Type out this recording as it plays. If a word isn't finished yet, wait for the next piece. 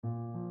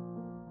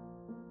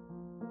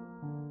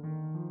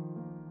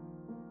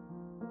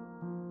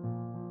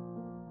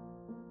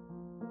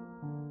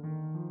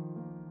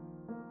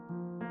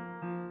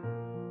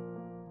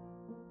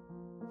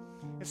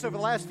And so for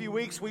the last few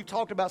weeks, we've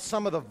talked about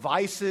some of the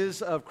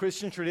vices of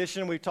Christian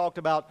tradition. We've talked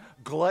about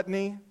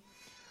gluttony.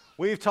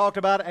 We've talked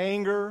about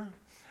anger.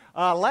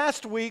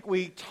 Last week,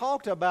 we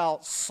talked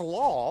about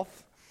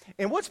sloth.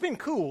 And what's been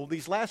cool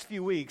these last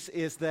few weeks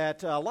is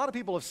that a lot of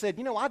people have said,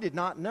 I did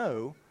not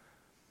know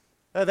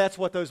that's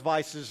what those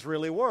vices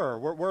really were.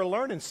 We're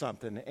learning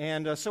something.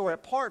 And so we're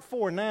at part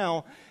 4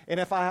 now. And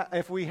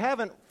if we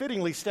haven't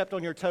fittingly stepped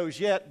on your toes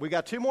yet, we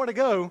got 2 more to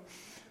go.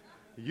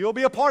 You'll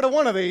be a part of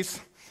one of these.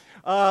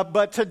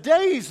 But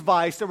today's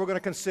vice that we're going to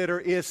consider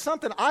is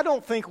something I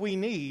don't think we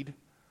need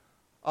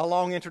a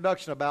long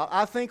introduction about.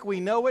 I think we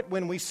know it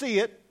when we see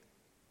it,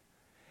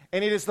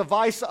 and it is the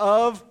vice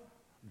of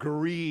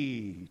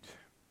greed.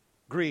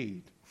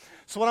 Greed.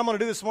 So what I'm going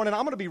to do this morning,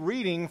 I'm going to be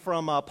reading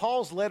from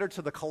Paul's letter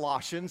to the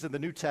Colossians in the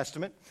New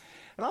Testament,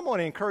 and I'm going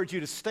to encourage you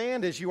to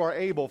stand as you are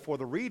able for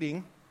the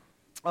reading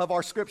of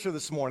our scripture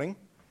this morning.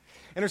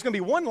 And there's going to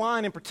be one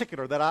line in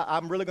particular that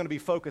I'm really going to be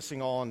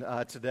focusing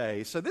on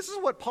today. So this is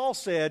what Paul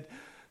said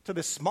to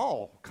this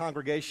small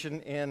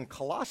congregation in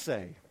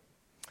Colossae.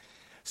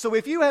 So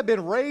if you have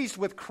been raised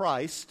with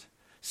Christ,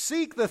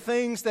 seek the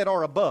things that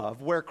are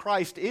above, where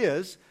Christ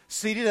is,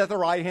 seated at the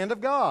right hand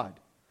of God.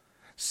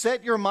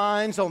 Set your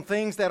minds on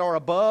things that are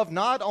above,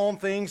 not on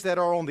things that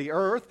are on the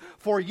earth,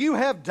 for you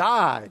have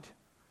died,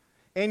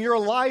 and your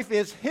life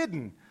is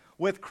hidden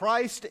with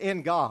Christ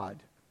in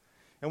God.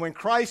 And when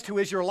Christ, who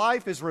is your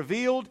life, is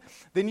revealed,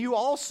 then you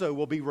also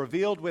will be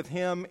revealed with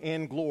him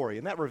in glory.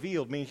 And that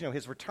revealed means,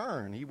 his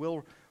return. He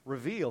will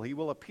reveal. He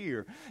will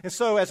appear. And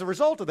so as a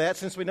result of that,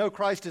 since we know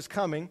Christ is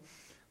coming,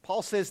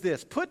 Paul says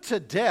this, put to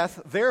death,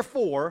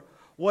 therefore,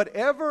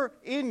 whatever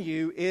in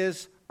you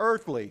is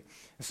earthly.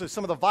 And so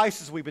some of the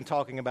vices we've been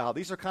talking about,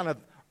 these are kind of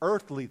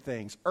earthly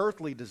things,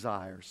 earthly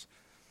desires.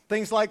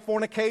 Things like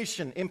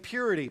fornication,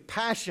 impurity,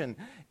 passion,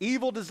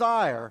 evil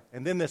desire,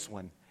 and then this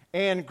one,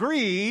 and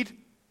greed,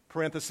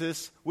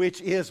 parenthesis,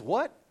 which is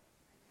what?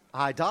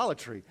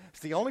 Idolatry. It's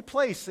the only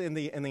place in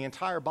the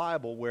entire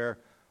Bible where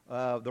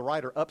the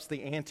writer ups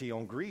the ante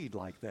on greed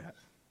like that.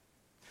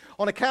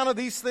 On account of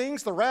these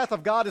things, the wrath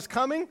of God is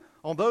coming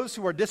on those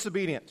who are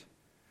disobedient.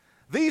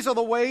 These are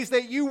the ways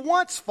that you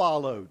once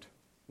followed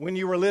when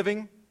you were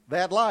living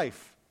that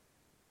life.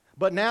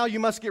 But now you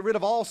must get rid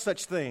of all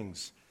such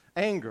things: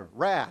 anger,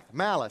 wrath,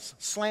 malice,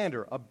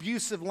 slander,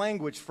 abusive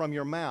language from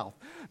your mouth.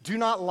 Do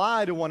not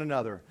lie to one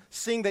another,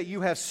 seeing that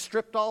you have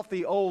stripped off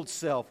the old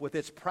self with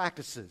its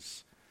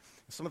practices.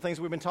 Some of the things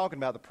we've been talking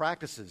about, the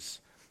practices.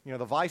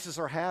 The vices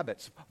are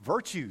habits.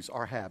 Virtues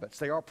are habits.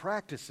 They are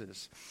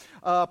practices.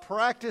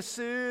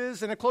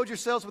 Practices, and clothe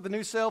yourselves with the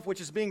new self,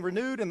 which is being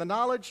renewed in the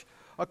knowledge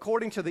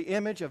according to the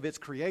image of its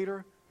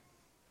creator.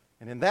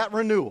 And in that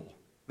renewal,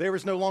 there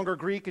is no longer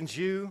Greek and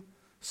Jew,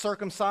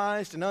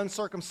 circumcised and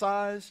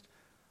uncircumcised,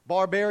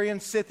 barbarian,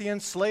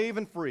 Scythian, slave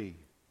and free.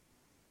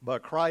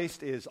 But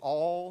Christ is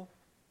all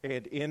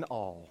and in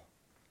all.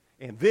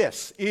 And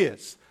this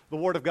is the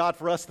word of God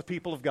for us, the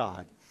people of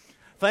God.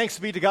 Thanks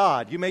be to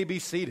God. You may be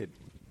seated.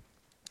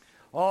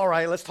 All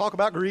right, let's talk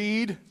about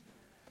greed.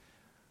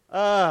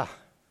 All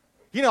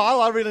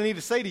I really need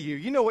to say to you,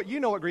 you know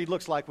what greed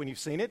looks like when you've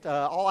seen it.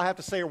 All I have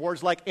to say are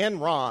words like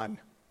Enron.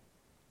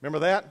 Remember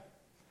that?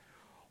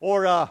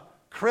 Or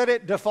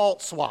credit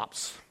default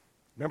swaps.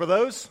 Remember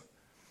those?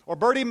 Or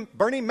Bernie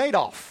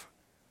Madoff.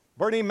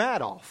 Bernie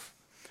Madoff.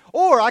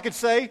 Or I could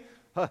say,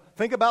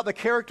 think about the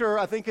character,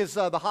 I think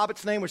the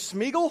Hobbit's name was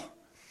Smeagol.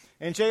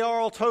 In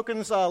J.R.R.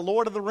 Tolkien's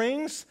Lord of the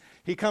Rings,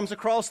 he comes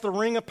across the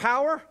Ring of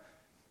Power,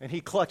 and he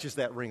clutches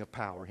that Ring of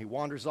Power. He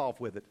wanders off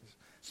with it,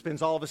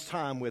 spends all of his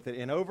time with it.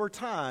 And over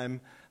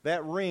time,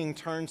 that ring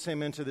turns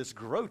him into this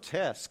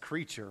grotesque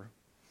creature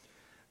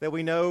that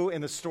we know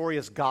in the story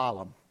as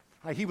Gollum.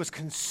 He was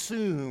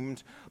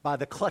consumed by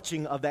the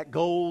clutching of that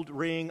gold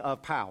ring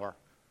of power.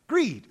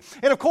 Greed.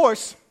 And of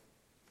course,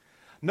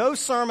 no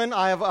sermon,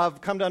 I've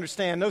come to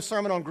understand, no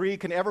sermon on greed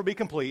can ever be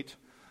complete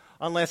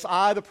unless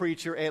I, the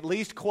preacher, at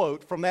least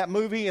quote from that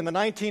movie in the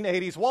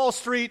 1980s, Wall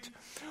Street,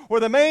 where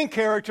the main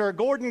character,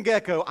 Gordon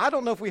Gekko, I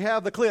don't know if we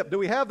have the clip. Do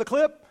we have the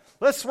clip?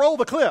 Let's roll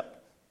the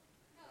clip.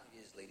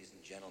 It is, ladies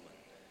and gentlemen,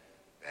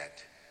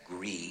 that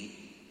greed,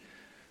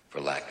 for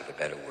lack of a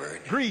better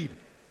word, greed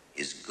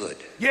is good.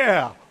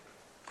 Yeah.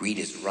 Greed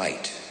is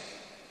right.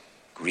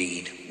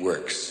 Greed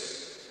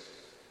works.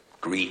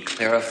 Greed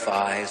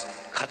clarifies,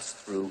 cuts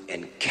through,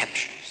 and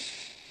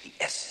captures the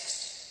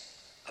essence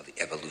of the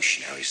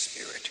evolutionary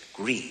spirit.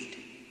 Greed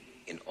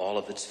in all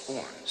of its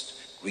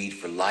forms. Greed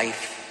for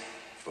life,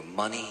 for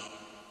money,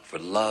 for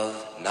love,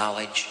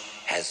 knowledge,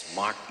 has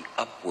marked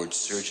the upward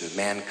surge of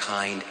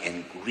mankind,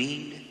 and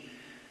greed,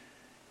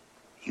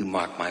 you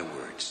mark my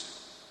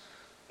words,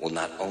 will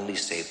not only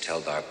save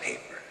Teldar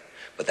Paper,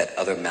 but that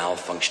other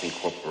malfunctioning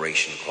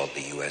corporation called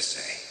the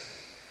USA.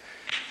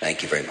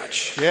 Thank you very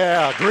much.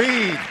 Yeah,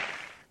 greed.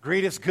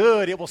 Greed is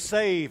good. It will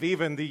save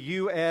even the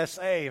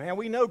USA. Man,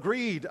 we know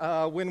greed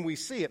when we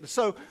see it.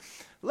 So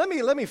let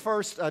me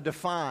first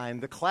define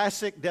the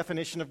classic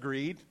definition of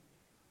greed.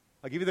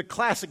 I'll give you the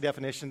classic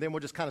definition, then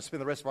we'll just kind of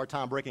spend the rest of our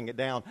time breaking it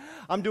down.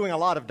 I'm doing a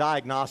lot of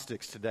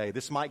diagnostics today.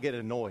 This might get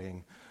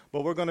annoying,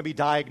 but we're going to be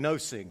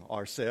diagnosing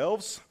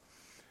ourselves.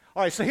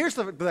 All right, so here's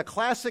the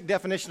classic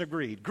definition of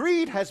greed.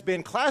 Greed has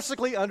been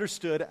classically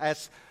understood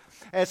as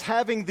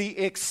having the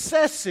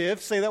excessive,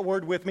 say that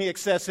word with me,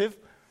 excessive,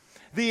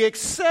 the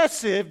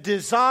excessive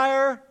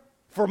desire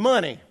for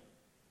money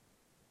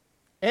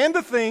and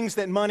the things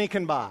that money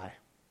can buy.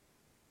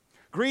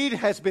 Greed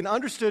has been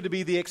understood to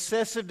be the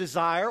excessive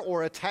desire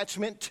or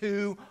attachment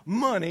to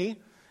money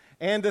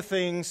and the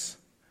things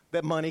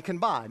that money can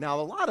buy. Now,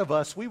 a lot of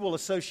us, we will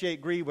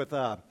associate greed with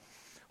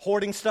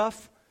hoarding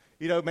stuff.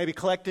 You know, maybe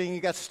collecting, you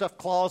got stuffed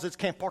closets,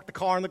 can't park the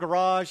car in the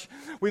garage.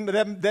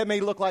 That may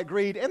look like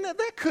greed, and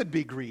that could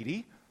be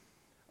greedy.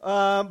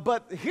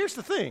 But here's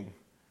the thing.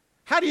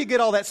 How do you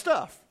get all that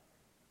stuff?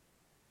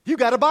 You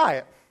got to buy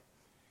it.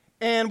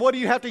 And what do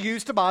you have to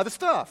use to buy the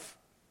stuff?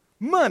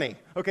 Money.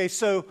 Okay,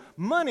 so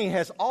money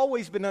has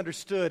always been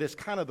understood as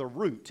kind of the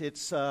root.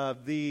 It's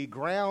the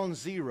ground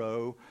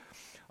zero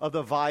of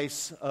the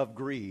vice of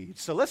greed.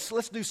 So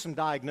let's do some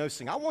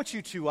diagnosing. I want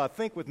you to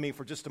think with me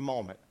for just a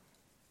moment.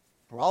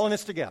 We're all in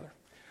this together.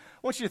 I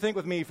want you to think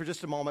with me for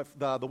just a moment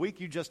the week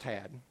you just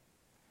had. And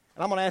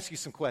I'm going to ask you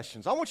some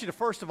questions. I want you to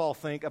first of all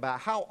think about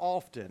how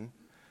often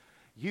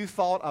you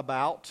thought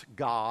about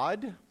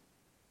God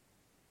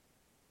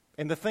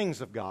and the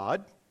things of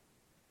God.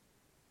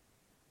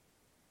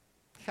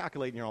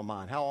 Calculate in your own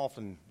mind. How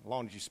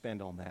long did you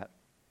spend on that?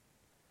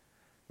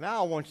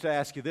 Now I want to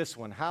ask you this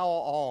one. How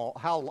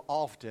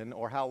often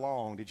or how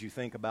long did you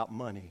think about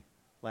money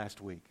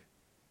last week?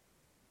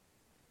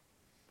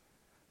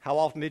 How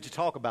often did you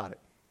talk about it?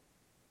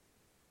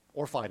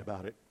 Or fight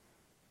about it?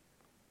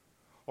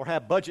 Or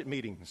have budget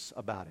meetings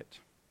about it?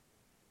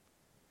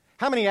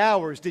 How many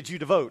hours did you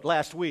devote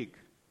last week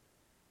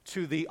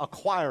to the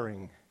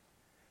acquiring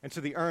and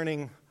to the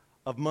earning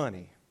of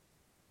money?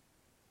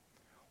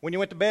 When you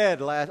went to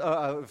bed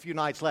a few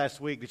nights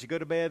last week, did you go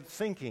to bed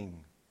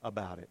thinking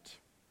about it?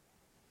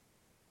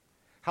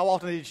 How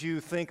often did you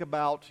think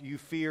about you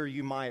fear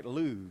you might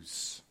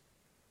lose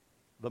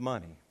the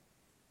money?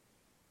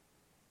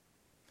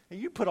 And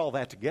you put all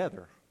that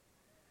together,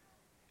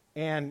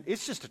 and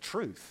it's just a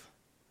truth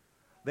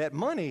that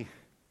money,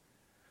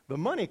 the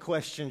money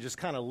question just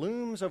kind of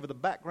looms over the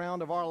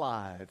background of our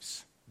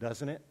lives,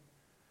 doesn't it?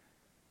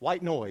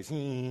 White noise,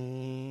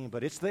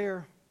 but it's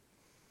there.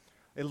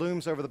 It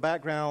looms over the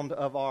background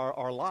of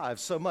our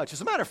lives so much. As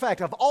a matter of fact,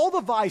 of all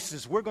the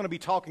vices we're going to be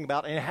talking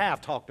about and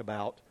have talked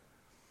about,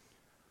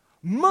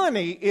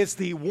 money is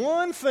the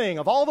one thing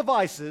of all the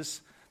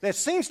vices that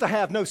seems to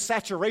have no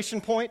saturation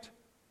point.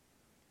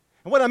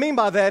 And what I mean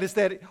by that is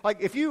that,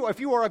 like, if you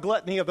are a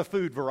gluttony of the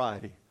food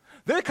variety,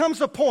 there comes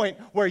a point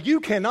where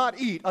you cannot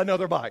eat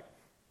another bite.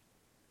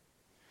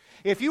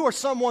 If you are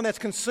someone that's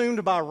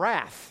consumed by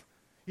wrath,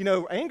 you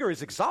know, anger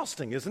is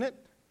exhausting, isn't it?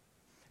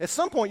 At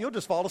some point, you'll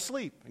just fall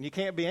asleep, and you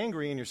can't be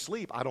angry in your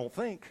sleep, I don't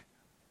think.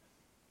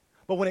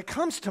 But when it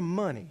comes to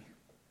money,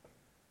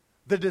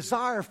 the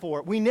desire for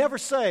it, we never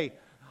say,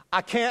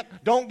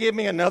 don't give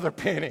me another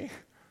penny.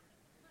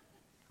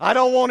 I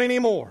don't want any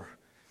more.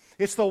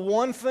 It's the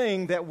one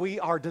thing that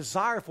our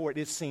desire for it.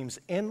 It seems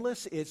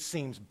endless, it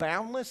seems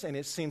boundless, and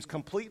it seems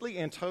completely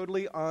and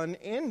totally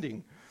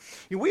unending.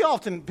 We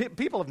often,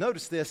 people have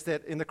noticed this,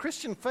 that in the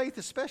Christian faith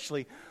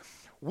especially,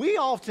 we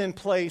often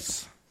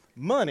place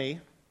money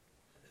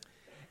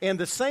in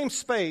the same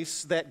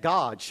space that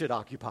God should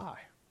occupy.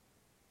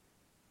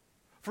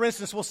 For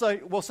instance,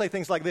 we'll say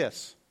things like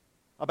this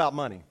about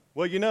money.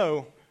 Well, you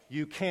know,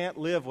 you can't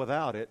live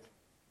without it.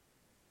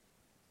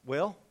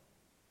 Well,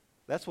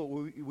 that's what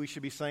we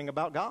should be saying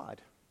about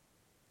God.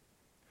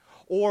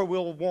 Or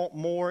we'll want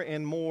more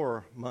and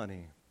more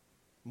money,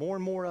 more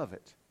and more of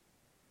it.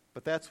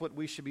 But that's what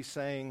we should be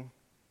saying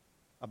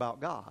about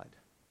God.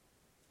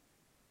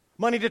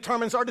 Money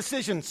determines our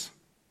decisions.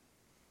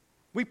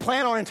 We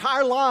plan our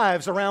entire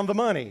lives around the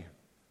money.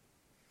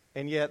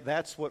 And yet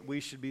that's what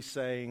we should be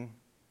saying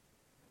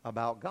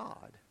about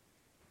God.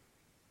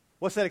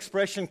 What's that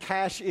expression?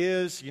 Cash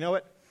is, you know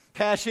it?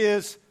 Cash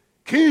is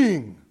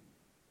king.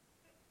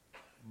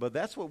 But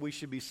that's what we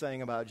should be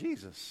saying about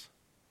Jesus.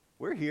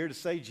 We're here to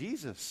say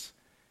Jesus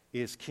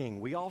is king.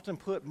 We often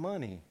put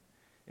money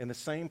in the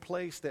same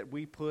place that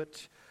we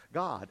put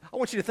God. I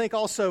want you to think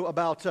also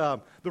about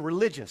the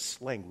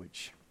religious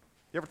language.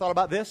 You ever thought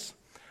about this?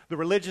 The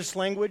religious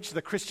language,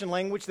 the Christian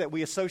language that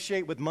we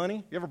associate with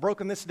money. You ever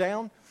broken this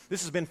down?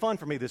 This has been fun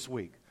for me this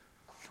week.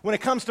 When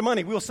it comes to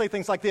money, we'll say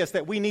things like this,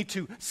 that we need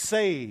to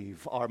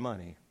save our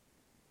money.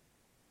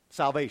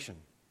 Salvation.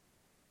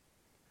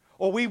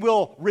 Or we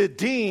will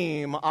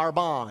redeem our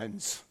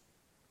bonds.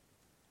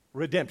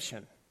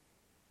 Redemption.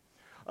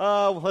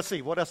 Let's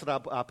see, what else did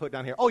I put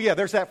down here? Oh yeah,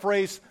 there's that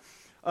phrase,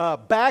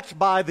 backed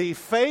by the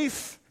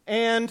faith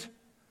and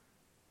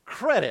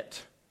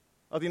credit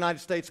of the United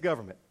States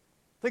government.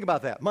 Think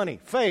about that. Money,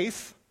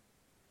 faith,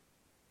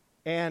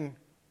 and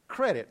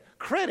credit.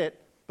 Credit,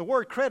 the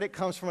word credit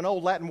comes from an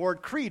old Latin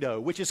word credo,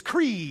 which is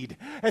creed,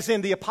 as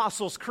in the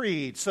Apostles'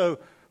 Creed. So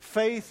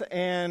faith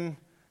and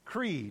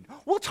greed.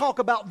 We'll talk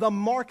about the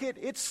market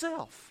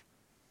itself.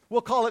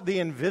 We'll call it the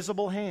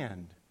invisible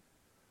hand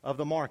of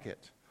the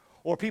market.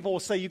 Or people will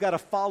say you got to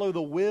follow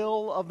the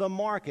will of the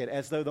market,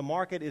 as though the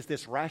market is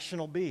this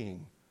rational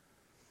being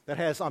that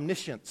has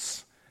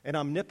omniscience and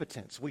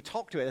omnipotence. We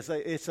talk to it as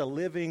it's a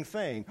living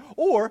thing.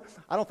 Or,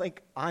 I don't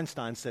think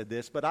Einstein said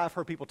this, but I've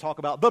heard people talk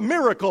about the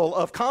miracle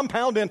of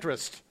compound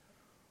interest.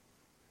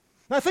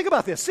 Now think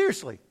about this,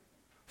 seriously.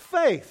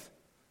 Faith,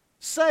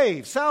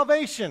 save,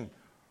 salvation,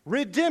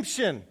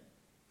 redemption.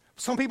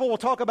 Some people will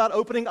talk about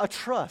opening a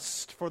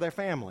trust for their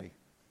family.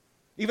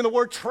 Even the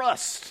word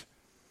trust,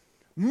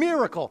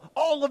 miracle,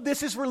 all of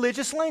this is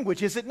religious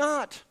language, is it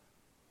not?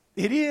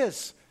 It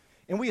is.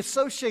 And we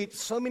associate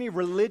so many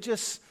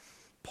religious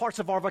parts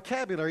of our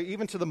vocabulary,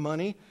 even to the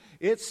money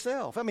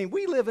itself. I mean,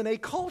 we live in a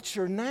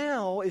culture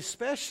now,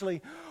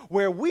 especially,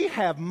 where we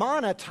have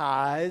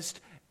monetized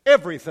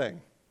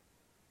everything.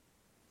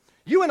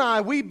 You and I,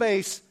 we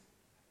base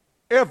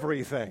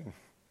everything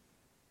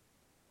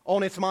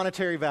on its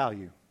monetary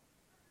value.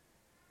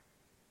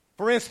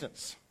 For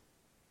instance,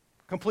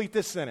 complete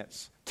this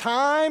sentence.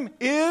 Time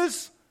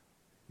is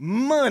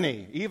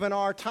money. Even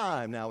our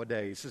time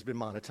nowadays has been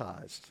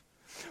monetized.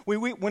 When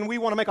we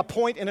want to make a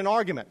point in an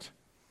argument,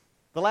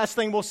 the last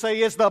thing we'll say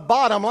is the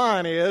bottom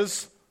line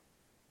is,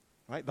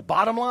 right? The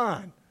bottom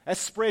line.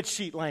 That's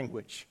spreadsheet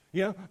language.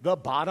 You know, the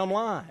bottom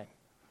line.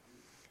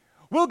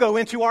 We'll go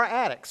into our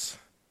attics,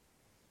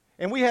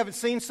 and we haven't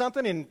seen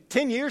something in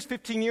 10 years,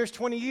 15 years,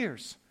 20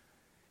 years.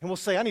 And we'll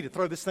say, I need to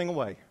throw this thing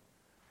away.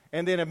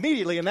 And then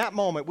immediately in that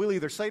moment, we'll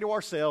either say to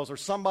ourselves or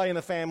somebody in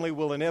the family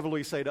will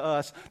inevitably say to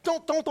us,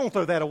 don't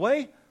throw that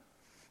away.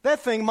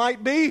 That thing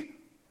might be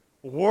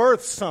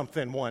worth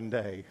something one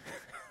day.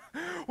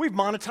 We've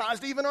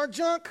monetized even our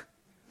junk.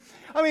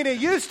 I mean, it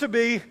used to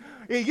be,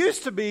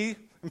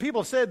 and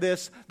people have said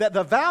this, that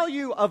the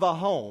value of a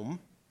home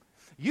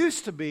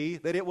used to be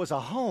that it was a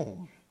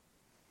home,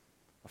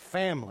 a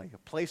family, a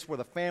place where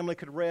the family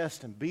could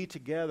rest and be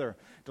together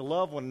to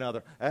love one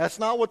another. That's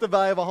not what the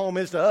value of a home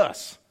is to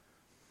us.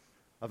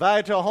 A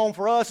value to a home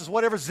for us is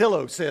whatever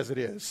Zillow says it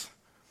is,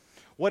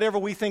 whatever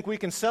we think we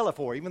can sell it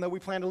for, even though we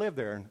plan to live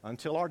there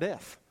until our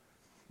death.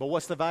 But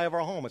what's the value of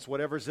our home? It's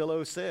whatever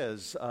Zillow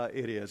says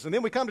it is. And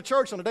then we come to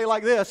church on a day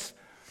like this,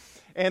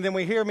 and then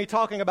we hear me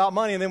talking about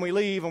money, and then we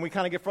leave, and we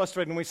kind of get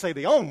frustrated, and we say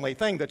the only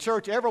thing the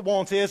church ever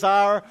wants is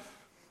our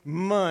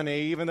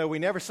money, even though we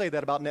never say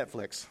that about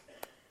Netflix.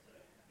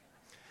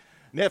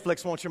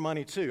 Netflix wants your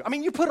money too. I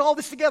mean, you put all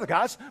this together,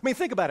 guys. I mean,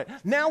 think about it.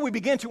 Now we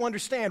begin to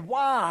understand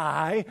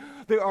why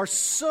there are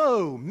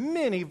so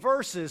many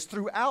verses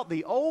throughout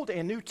the Old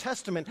and New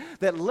Testament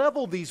that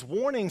level these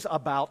warnings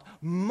about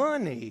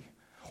money.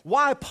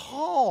 Why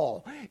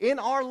Paul, in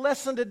our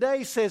lesson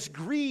today, says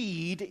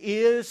greed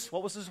is,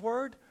 what was his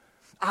word?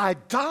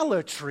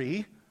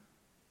 Idolatry.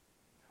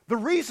 The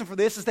reason for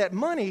this is that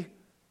money,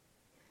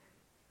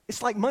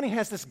 it's like money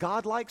has this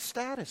godlike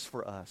status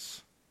for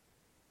us.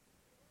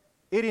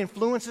 It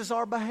influences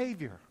our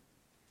behavior.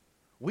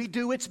 We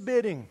do its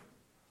bidding.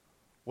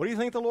 What do you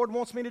think the Lord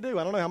wants me to do?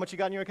 I don't know how much you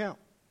got in your account.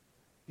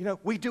 You know,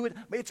 we do it.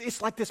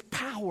 It's like this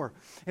power,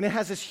 and it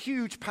has this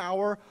huge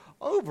power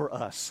over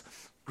us.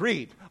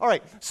 Greed. All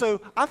right,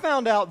 so I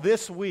found out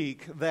this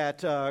week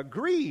that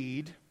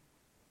greed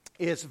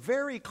is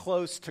very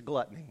close to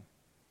gluttony.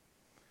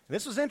 And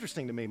this was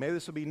interesting to me. Maybe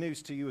this will be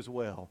news to you as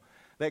well.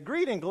 That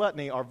greed and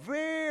gluttony are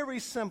very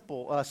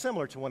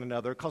similar to one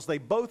another because they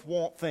both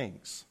want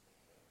things.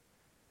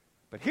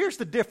 But here's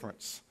the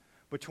difference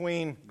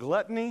between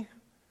gluttony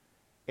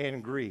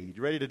and greed.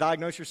 You ready to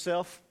diagnose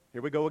yourself?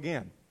 Here we go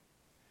again.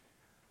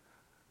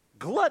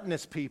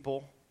 Gluttonous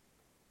people,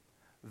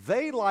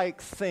 they like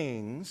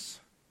things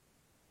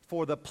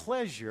for the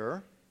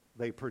pleasure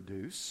they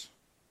produce.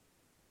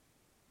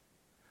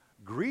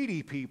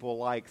 Greedy people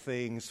like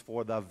things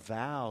for the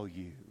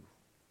value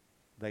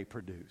they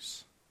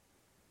produce.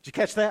 Did you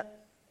catch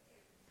that?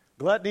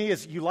 Gluttony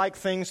is you like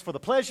things for the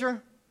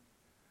pleasure,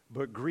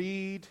 but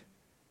greed,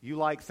 you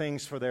like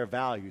things for their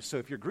value. So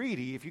if you're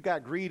greedy, if you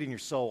got greed in your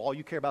soul, all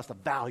you care about is the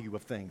value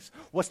of things.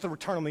 What's the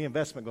return on the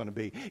investment going to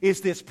be?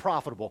 Is this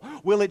profitable?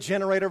 Will it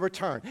generate a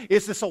return?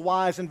 Is this a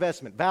wise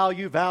investment?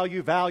 Value,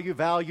 value, value,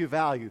 value,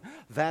 value.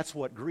 That's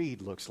what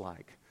greed looks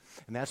like.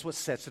 And that's what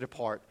sets it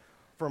apart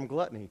from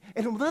gluttony.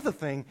 And another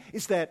thing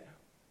is that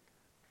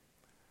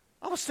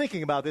I was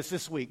thinking about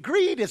this week.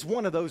 Greed is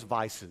one of those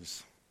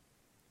vices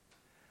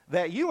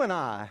that you and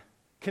I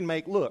can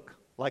make look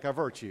like a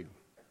virtue.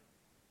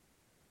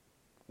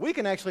 We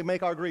can actually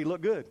make our greed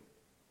look good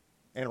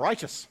and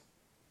righteous.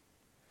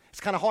 It's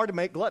kind of hard to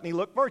make gluttony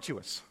look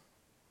virtuous.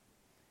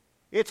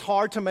 It's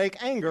hard to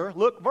make anger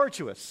look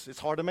virtuous. It's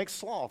hard to make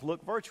sloth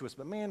look virtuous.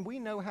 But man, we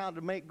know how to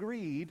make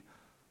greed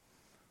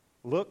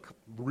look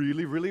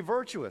really, really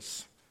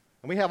virtuous.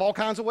 And we have all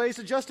kinds of ways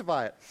to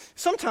justify it.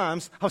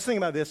 Sometimes, I was thinking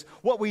about this,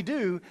 what we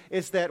do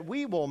is that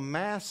we will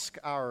mask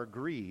our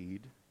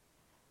greed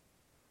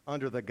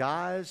under the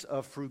guise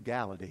of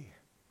frugality.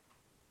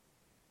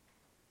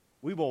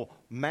 We will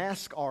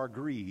mask our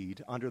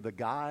greed under the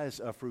guise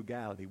of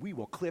frugality. We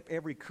will clip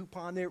every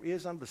coupon there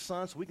is under the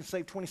sun so we can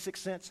save 26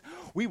 cents.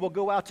 We will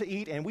go out to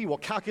eat and we will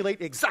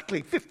calculate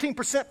exactly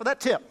 15% for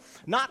that tip,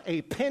 not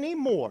a penny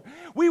more.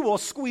 We will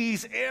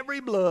squeeze every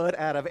blood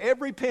out of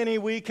every penny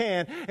we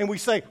can, and we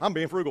say, I'm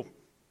being frugal.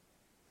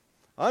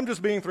 I'm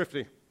just being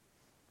thrifty.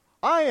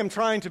 I am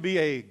trying to be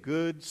a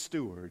good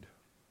steward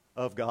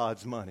of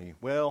God's money.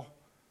 Well,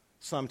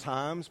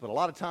 sometimes, but a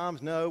lot of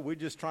times, no, we're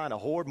just trying to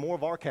hoard more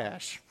of our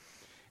cash.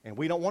 And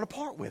we don't want to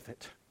part with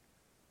it.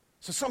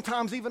 So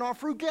sometimes even our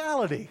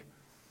frugality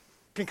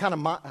can kind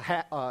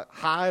of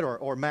hide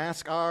or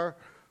mask our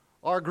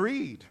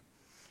greed.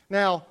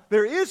 Now,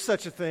 there is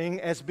such a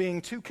thing as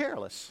being too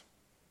careless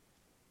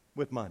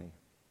with money.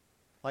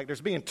 Like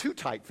there's being too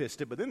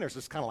tight-fisted, but then there's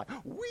this kind of like,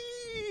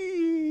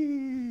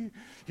 wee!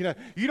 You know,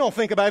 you don't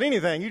think about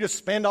anything. You just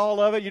spend all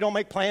of it. You don't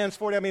make plans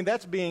for it. I mean,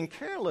 that's being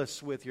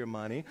careless with your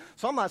money.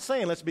 So I'm not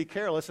saying let's be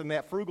careless and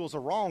that frugal's a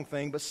wrong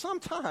thing, but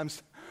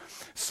sometimes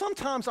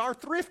our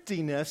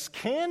thriftiness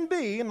can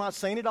be, I'm not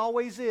saying it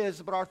always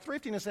is, but our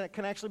thriftiness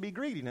can actually be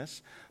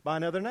greediness by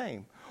another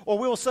name. Or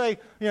we'll say,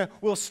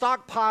 we'll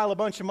stockpile a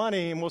bunch of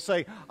money and we'll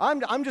say,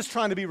 I'm just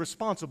trying to be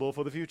responsible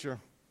for the future.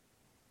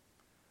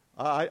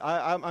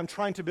 I'm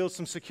trying to build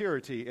some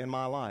security in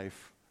my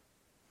life.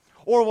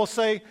 Or we'll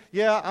say,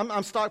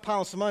 I'm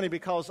stockpiling some money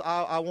because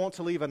I want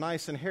to leave a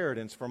nice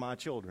inheritance for my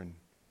children.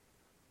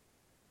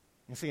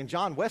 You see, and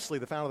John Wesley,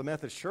 the founder of the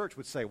Methodist Church,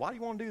 would say, why do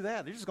you want to do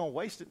that? They're just going to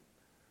waste it.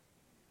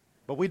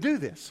 But we do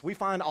this. We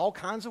find all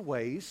kinds of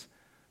ways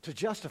to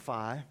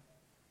justify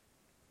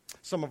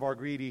some of our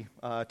greedy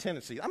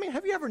tendencies. I mean,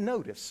 have you ever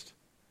noticed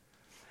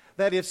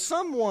that if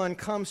someone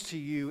comes to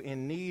you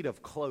in need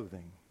of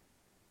clothing,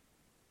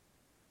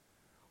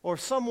 or if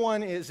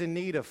someone is in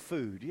need of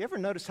food, do you ever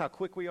notice how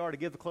quick we are to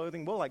give the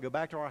clothing? We'll go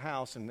back to our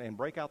house and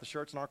break out the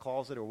shirts in our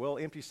closet, or we'll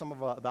empty some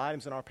of the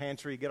items in our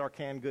pantry, get our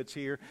canned goods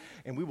here,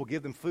 and we will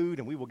give them food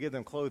and we will give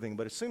them clothing.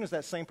 But as soon as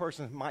that same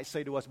person might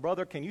say to us,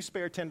 brother, can you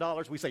spare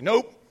 $10? We say,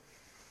 nope.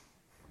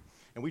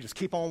 And we just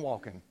keep on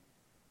walking.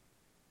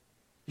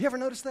 You ever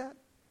notice that?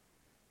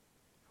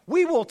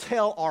 We will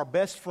tell our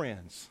best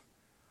friends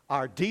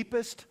our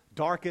deepest,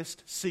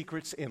 darkest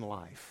secrets in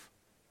life.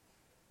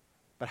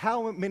 But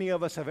how many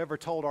of us have ever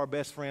told our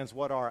best friends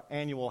what our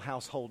annual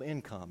household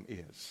income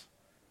is?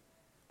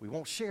 We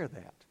won't share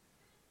that.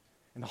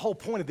 And the whole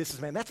point of this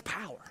is, man, that's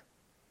power.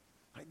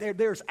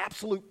 There's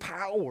absolute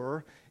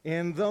power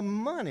in the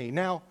money.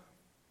 Now,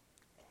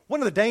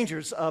 one of the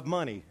dangers of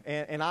money,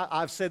 and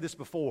I've said this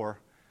before,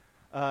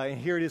 and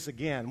here it is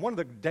again. One of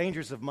the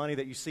dangers of money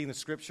that you see in the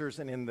scriptures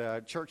and in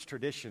the church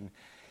tradition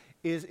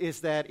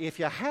is that if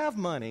you have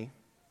money,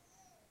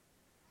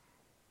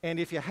 and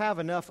if you have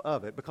enough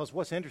of it, because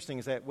what's interesting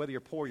is that whether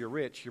you're poor or you're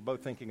rich, you're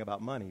both thinking about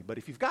money. But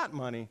if you've got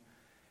money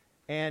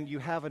and you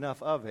have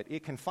enough of it,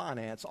 it can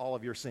finance all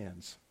of your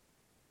sins.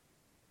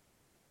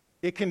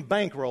 It can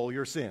bankroll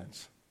your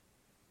sins.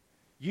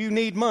 You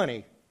need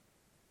money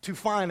to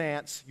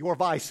finance your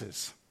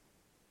vices.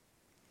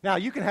 Now,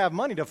 you can have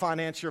money to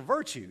finance your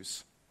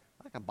virtues.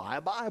 I can buy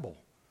a Bible.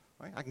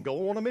 Right? I can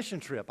go on a mission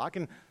trip. I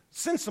can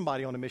send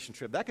somebody on a mission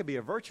trip. That could be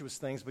a virtuous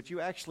thing, but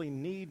you actually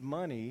need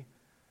money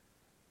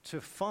to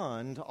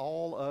fund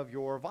all of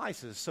your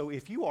vices. So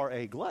if you are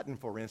a glutton,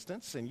 for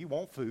instance, and you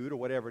want food or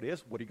whatever it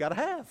is, what do you got to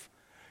have?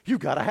 You've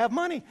got to have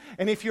money.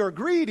 And if you're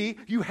greedy,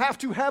 you have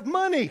to have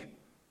money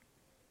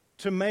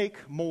to make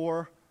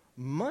more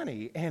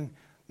money. And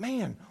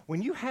man,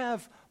 when you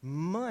have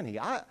money,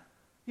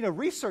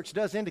 research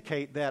does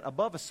indicate that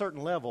above a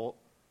certain level,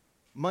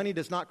 money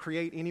does not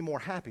create any more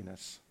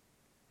happiness.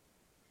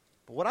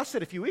 But what I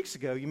said a few weeks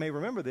ago, you may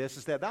remember this,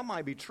 is that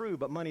might be true,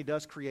 but money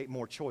does create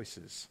more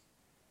choices.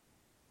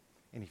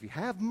 And if you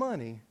have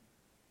money,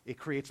 it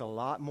creates a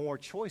lot more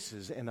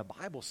choices. And the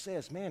Bible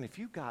says, man, if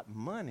you've got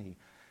money,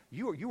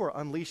 you are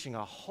unleashing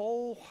a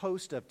whole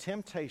host of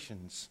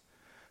temptations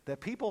that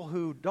people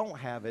who don't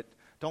have it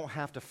don't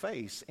have to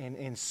face.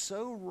 And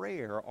so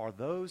rare are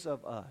those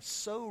of us,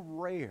 so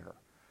rare,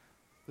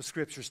 the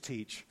scriptures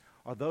teach,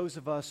 are those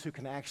of us who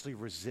can actually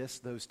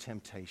resist those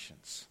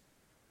temptations.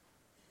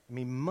 I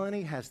mean,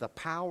 money has the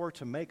power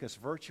to make us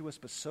virtuous,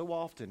 but so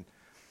often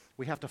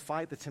we have to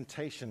fight the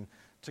temptation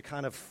to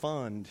kind of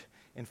fund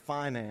and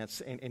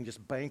finance and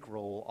just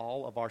bankroll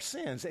all of our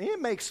sins. And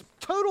it makes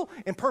total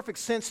and perfect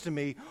sense to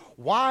me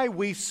why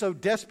we so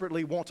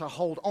desperately want to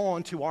hold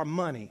on to our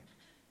money.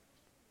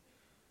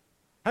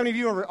 How many of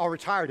you are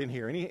retired in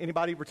here?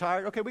 Anybody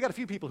retired? Okay, we got a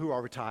few people who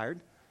are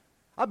retired.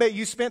 I bet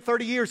you spent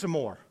 30 years or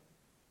more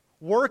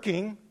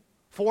working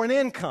for an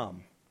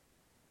income.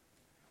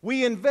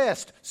 We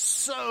invest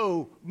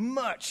so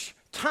much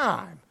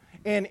time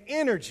and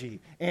energy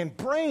and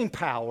brain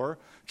power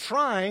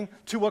trying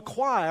to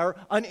acquire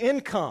an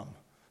income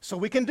so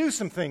we can do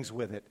some things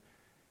with it.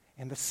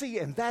 And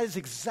that is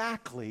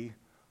exactly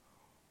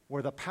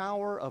where the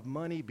power of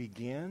money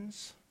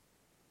begins.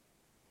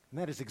 And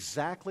that is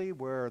exactly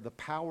where the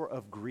power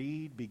of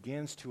greed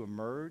begins to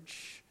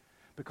emerge.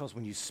 Because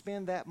when you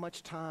spend that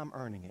much time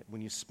earning it,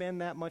 when you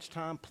spend that much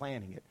time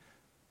planning it,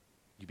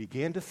 you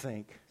begin to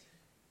think,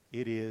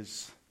 it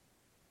is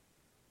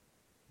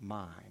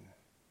mine.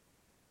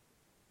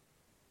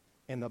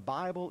 And the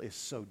Bible is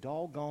so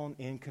doggone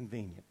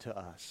inconvenient to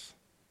us.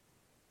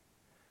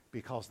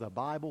 Because the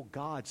Bible,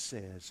 God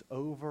says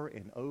over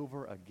and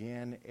over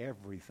again,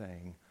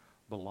 everything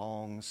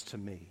belongs to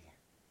me.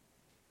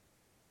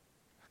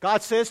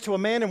 God says to a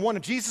man in one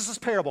of Jesus'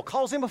 parable,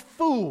 calls him a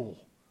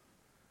fool.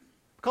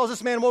 Because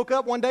this man woke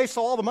up one day,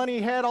 saw all the money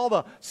he had, all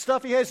the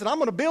stuff he had, said, I'm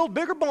going to build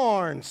bigger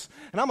barns.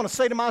 And I'm going to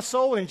say to my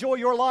soul, enjoy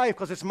your life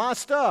because it's my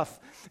stuff.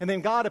 And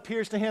then God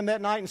appears to him that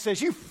night and says,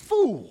 you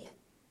fool.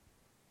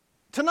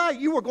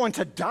 Tonight you are going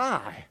to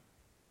die.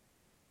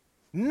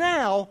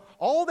 Now,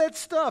 all that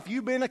stuff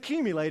you've been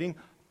accumulating,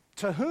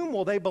 to whom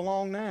will they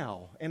belong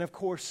now? And of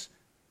course,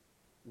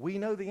 we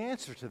know the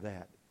answer to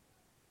that.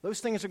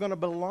 Those things are going to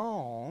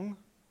belong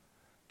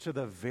to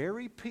the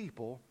very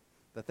people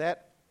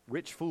that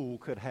rich fool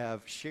could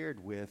have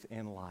shared with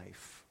in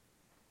life.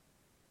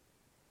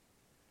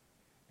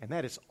 And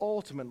that is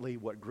ultimately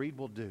what greed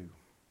will do.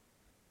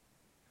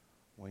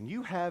 When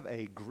you have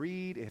a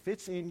greed, if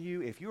it's in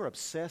you, if you're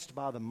obsessed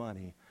by the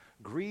money,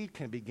 greed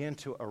can begin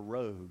to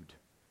erode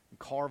and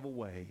carve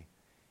away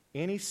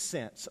any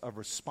sense of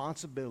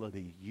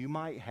responsibility you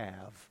might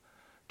have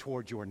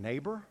toward your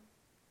neighbor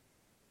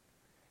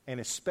and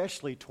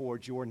especially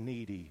toward your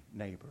needy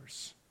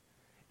neighbors.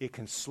 It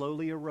can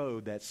slowly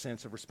erode that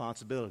sense of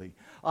responsibility.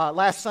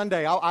 Last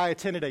Sunday, I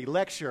attended a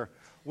lecture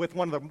with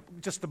one of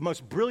the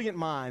most brilliant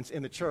minds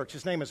in the church.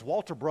 His name is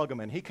Walter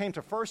Brueggemann. He came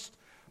to First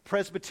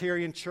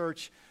Presbyterian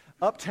Church,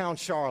 uptown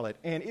Charlotte,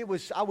 and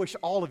I wish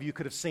all of you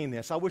could have seen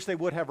this. I wish they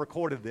would have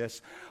recorded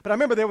this. But I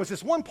remember there was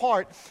this one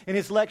part in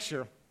his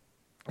lecture,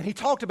 and he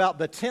talked about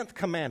the 10th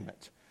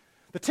commandment.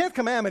 The 10th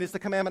commandment is the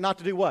commandment not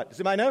to do what? Does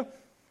anybody know?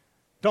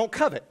 Don't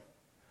covet.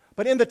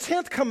 But in the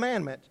 10th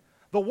commandment,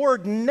 the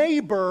word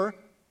neighbor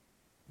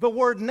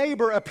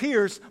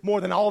appears more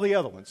than all the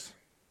other ones.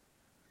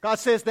 God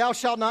says, thou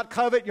shalt not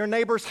covet your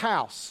neighbor's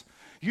house.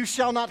 You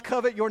shall not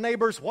covet your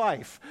neighbor's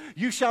wife.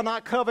 You shall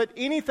not covet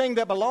anything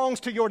that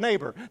belongs to your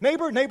neighbor.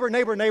 Neighbor, neighbor,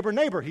 neighbor, neighbor,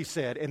 neighbor, he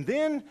said. And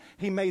then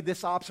he made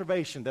this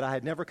observation that I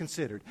had never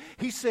considered.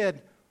 He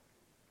said,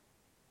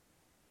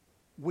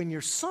 when you're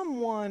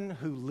someone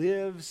who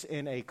lives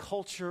in a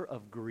culture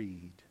of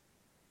greed,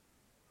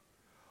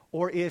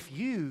 or if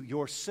you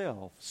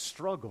yourself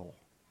struggle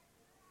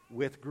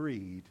with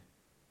greed,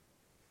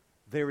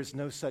 there is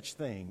no such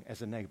thing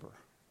as a neighbor.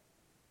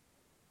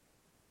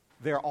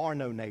 There are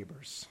no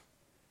neighbors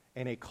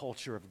in a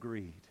culture of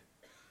greed.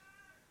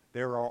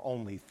 There are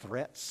only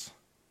threats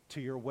to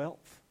your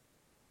wealth,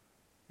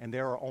 and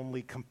there are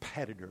only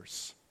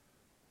competitors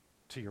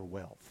to your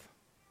wealth.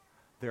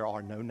 There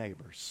are no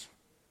neighbors.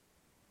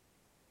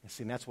 And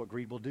see, that's what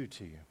greed will do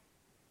to you.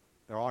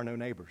 There are no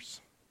neighbors.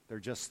 They're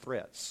just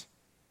threats.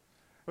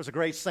 There was a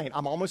great saint.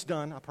 I'm almost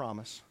done, I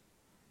promise.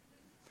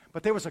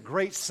 But there was a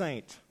great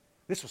saint.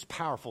 This was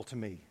powerful to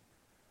me.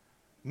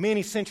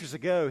 Many centuries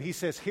ago, he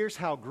says, here's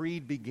how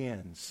greed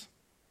begins.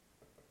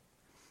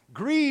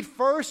 Greed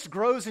first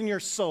grows in your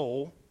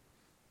soul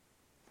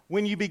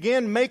when you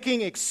begin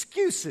making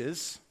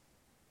excuses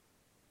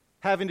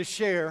having to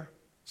share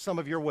some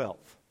of your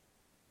wealth.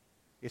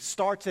 It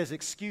starts as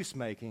excuse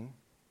making,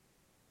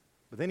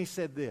 but then he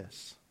said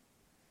this,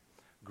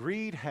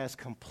 greed has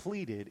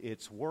completed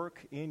its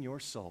work in your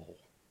soul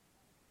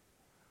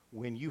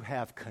when you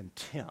have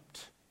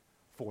contempt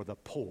for the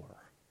poor.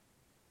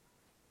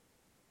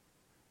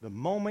 The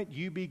moment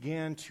you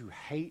begin to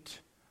hate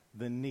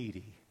the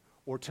needy,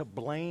 or to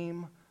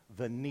blame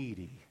the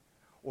needy,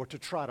 or to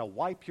try to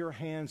wipe your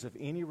hands of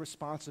any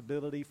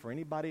responsibility for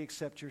anybody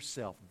except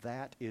yourself,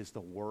 that is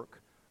the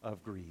work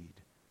of greed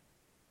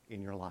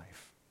in your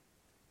life.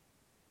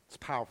 It's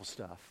powerful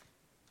stuff.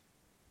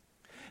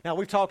 Now,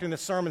 we've talked in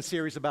this sermon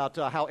series about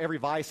how every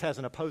vice has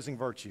an opposing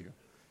virtue.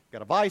 You've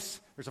got a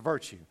vice, there's a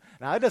virtue.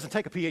 Now, it doesn't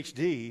take a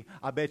PhD,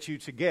 I bet you,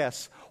 to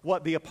guess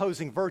what the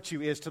opposing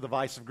virtue is to the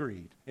vice of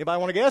greed. Anybody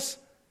want to guess?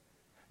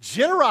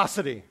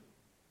 Generosity.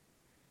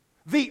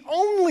 The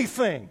only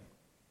thing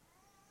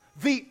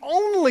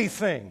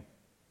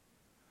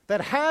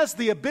that has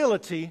the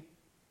ability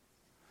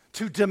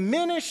to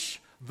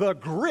diminish the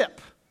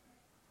grip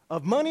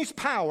of money's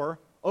power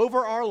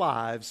over our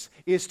lives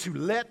is to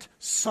let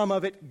some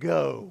of it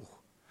go.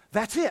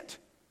 That's it.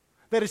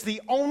 That is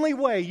the only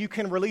way you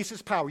can release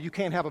its power. You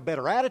can't have a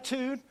better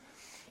attitude.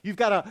 You've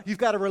got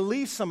to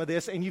release some of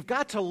this, and you've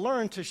got to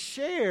learn to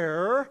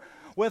share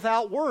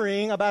without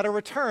worrying about a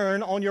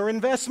return on your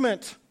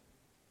investment.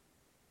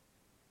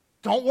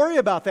 Don't worry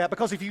about that,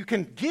 because if you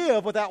can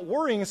give without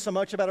worrying so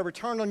much about a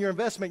return on your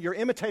investment, you're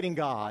imitating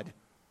God.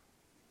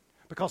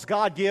 Because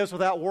God gives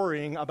without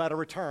worrying about a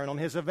return on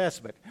his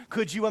investment.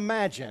 Could you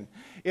imagine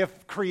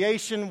if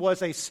creation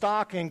was a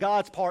stock in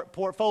God's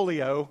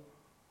portfolio?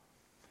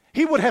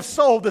 He would have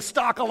sold the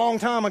stock a long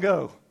time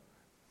ago.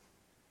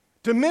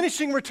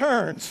 Diminishing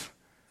returns.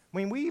 I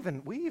mean, we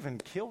even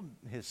killed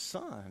his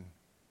son.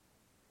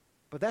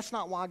 But that's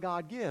not why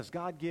God gives.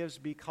 God gives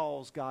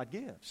because God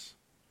gives.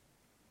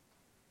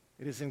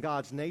 It is in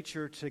God's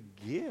nature to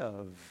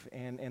give,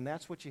 and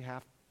that's what you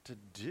have to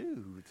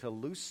do, to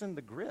loosen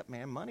the grip,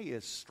 man. Money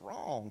is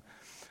strong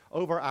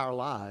over our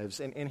lives.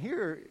 And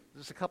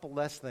here's a couple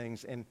less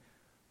things. And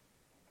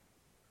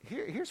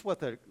here's what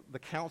the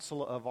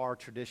counsel of our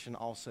tradition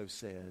also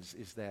says,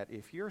 is that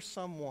if you're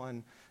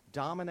someone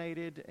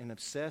dominated and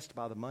obsessed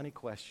by the money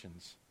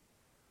questions,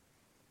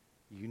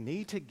 you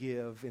need to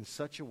give in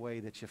such a way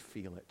that you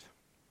feel it.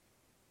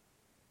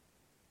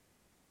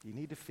 You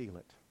need to feel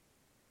it.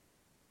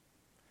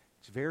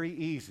 It's very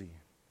easy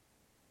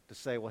to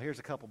say, well, here's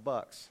a couple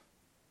bucks,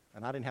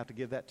 and I didn't have to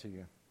give that to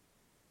you.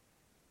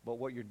 But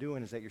what you're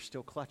doing is that you're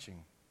still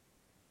clutching.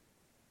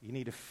 You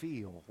need to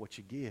feel what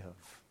you give.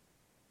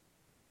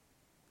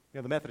 You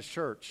know, the Methodist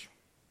Church,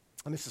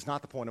 and this is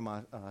not the point of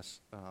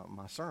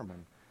my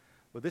sermon,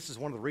 but this is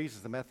one of the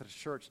reasons the Methodist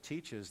Church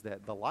teaches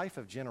that the life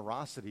of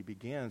generosity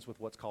begins with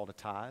what's called a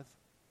tithe,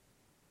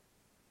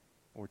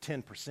 or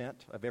 10%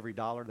 of every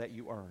dollar that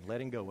you earn,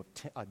 letting go of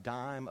a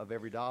dime of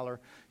every dollar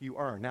you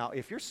earn. Now,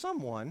 if you're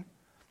someone,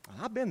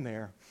 I've been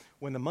there,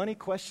 when the money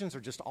questions are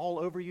just all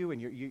over you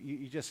and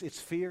you just, it's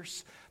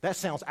fierce, that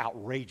sounds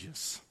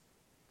outrageous.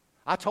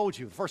 I told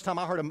you, the first time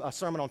I heard a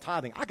sermon on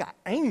tithing, I got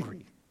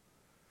angry.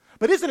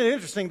 But isn't it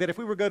interesting that if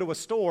we were to go to a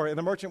store and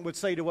the merchant would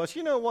say to us,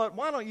 you know what,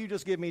 why don't you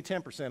just give me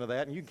 10% of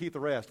that and you can keep the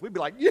rest? We'd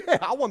be like, yeah,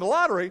 I won the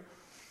lottery.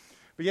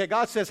 But yet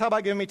God says, how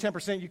about giving me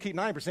 10%, you keep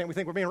 9%, we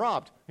think we're being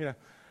robbed, you know.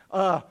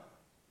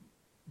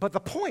 But the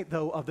point,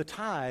 though, of the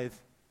tithe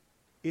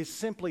is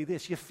simply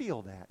this. You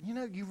feel that. You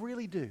know, you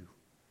really do.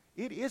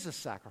 It is a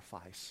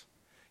sacrifice.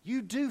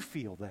 You do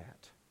feel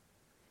that.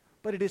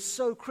 But it is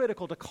so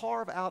critical to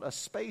carve out a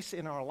space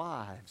in our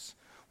lives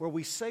where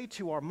we say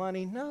to our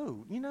money,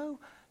 no,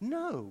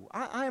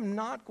 I am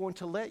not going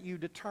to let you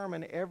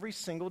determine every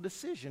single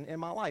decision in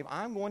my life.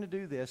 I'm going to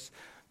do this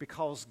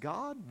because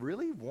God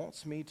really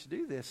wants me to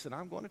do this, and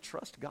I'm going to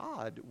trust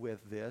God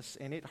with this,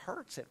 and it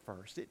hurts at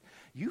first.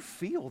 You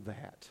feel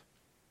that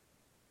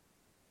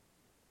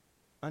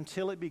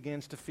until it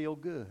begins to feel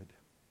good.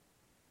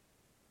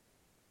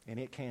 And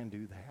it can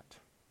do that.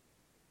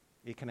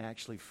 It can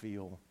actually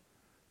feel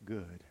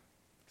good.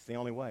 It's the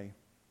only way.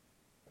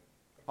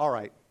 All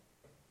right.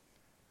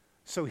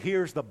 So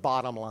here's the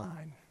bottom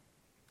line.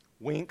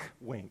 Wink,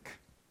 wink.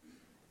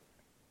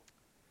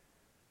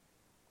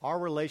 Our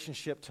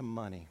relationship to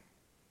money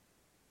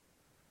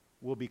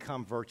will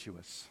become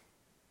virtuous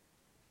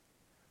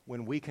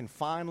when we can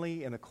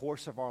finally, in the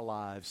course of our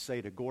lives,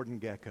 say to Gordon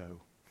Gekko,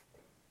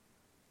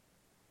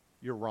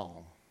 you're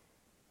wrong.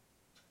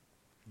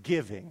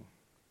 Giving,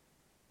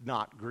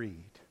 not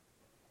greed,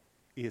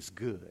 is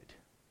good.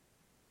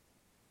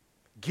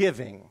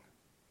 Giving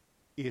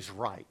is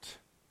right.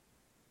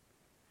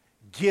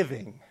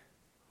 Giving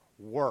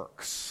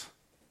works.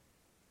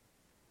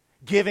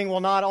 Giving will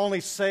not only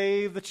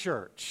save the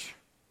church,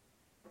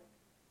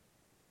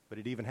 but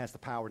it even has the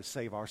power to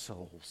save our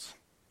souls.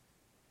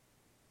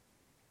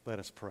 Let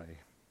us pray.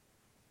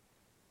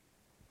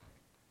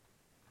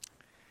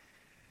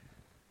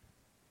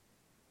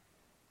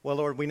 Well,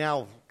 Lord, we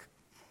now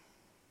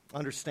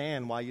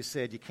understand why you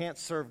said you can't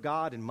serve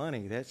God and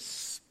money.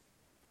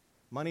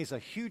 Money's a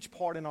huge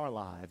part in our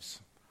lives.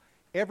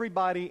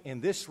 Everybody in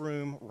this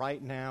room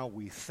right now,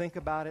 we think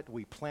about it,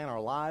 we plan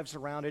our lives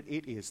around it.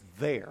 It is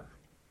there.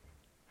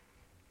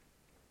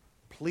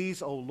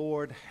 Please, O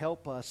Lord,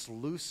 help us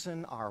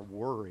loosen our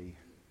worry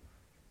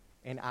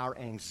and our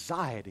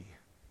anxiety,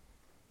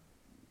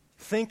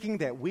 thinking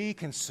that we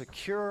can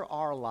secure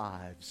our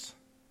lives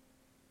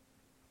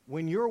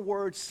when your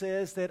word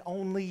says that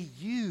only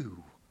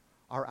you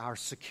are our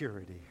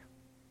security.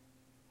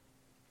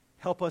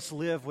 Help us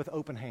live with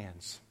open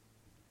hands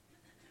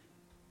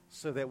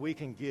so that we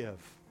can give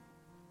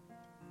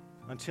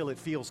until it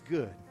feels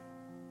good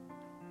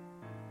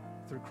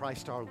through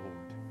Christ our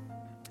Lord.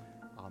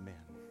 Amen.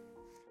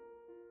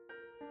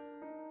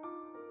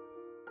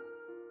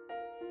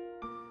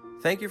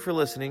 Thank you for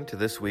listening to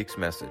this week's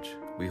message.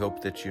 We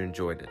hope that you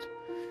enjoyed it.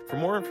 For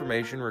more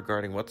information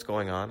regarding what's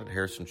going on at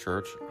Harrison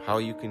Church, how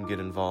you can get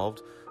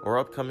involved, or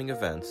upcoming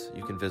events,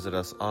 you can visit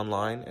us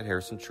online at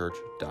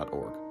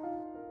harrisonchurch.org.